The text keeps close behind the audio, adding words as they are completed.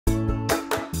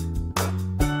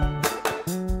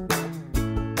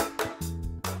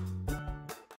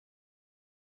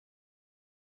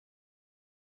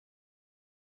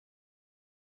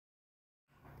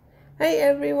Hi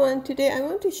everyone, today I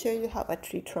want to show you how a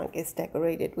tree trunk is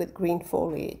decorated with green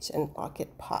foliage and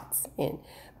orchid pots in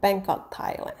Bangkok,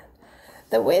 Thailand.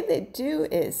 The way they do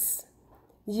is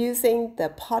using the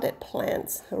potted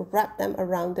plants, wrap them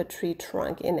around the tree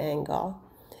trunk in angle,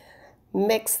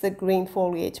 mix the green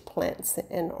foliage plants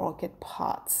and orchid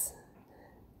pots,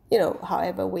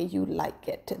 however way you like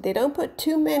it. They don't put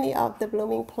too many of the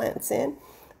blooming plants in.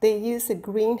 They use the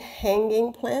green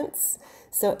hanging plants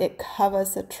so it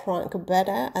covers the trunk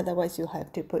better. Otherwise, you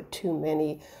have to put too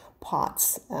many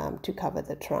pots to cover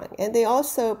the trunk. And they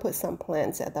also put some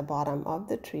plants at the bottom of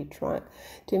the tree trunk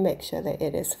to make sure that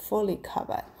it is fully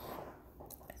covered.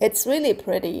 It's really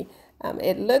pretty.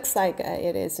 It looks like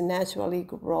it is naturally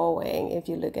growing if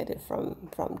you look at it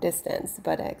from distance,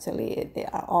 but actually they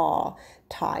are all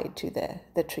tied to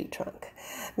the tree trunk.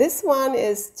 This one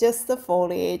is just the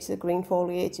foliage, the green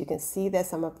foliage. You can see that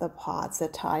some of the pots are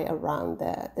tied around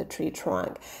the tree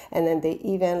trunk, and then they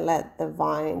even let the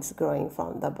vines growing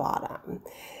from the bottom.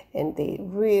 And they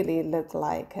really look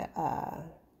like a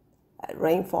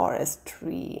rainforest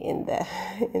tree in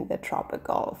the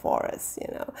tropical forest.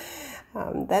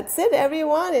 That's it,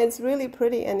 everyone. It's really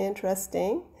pretty and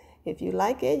interesting. If you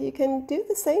like it, you can do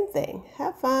the same thing.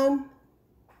 Have fun.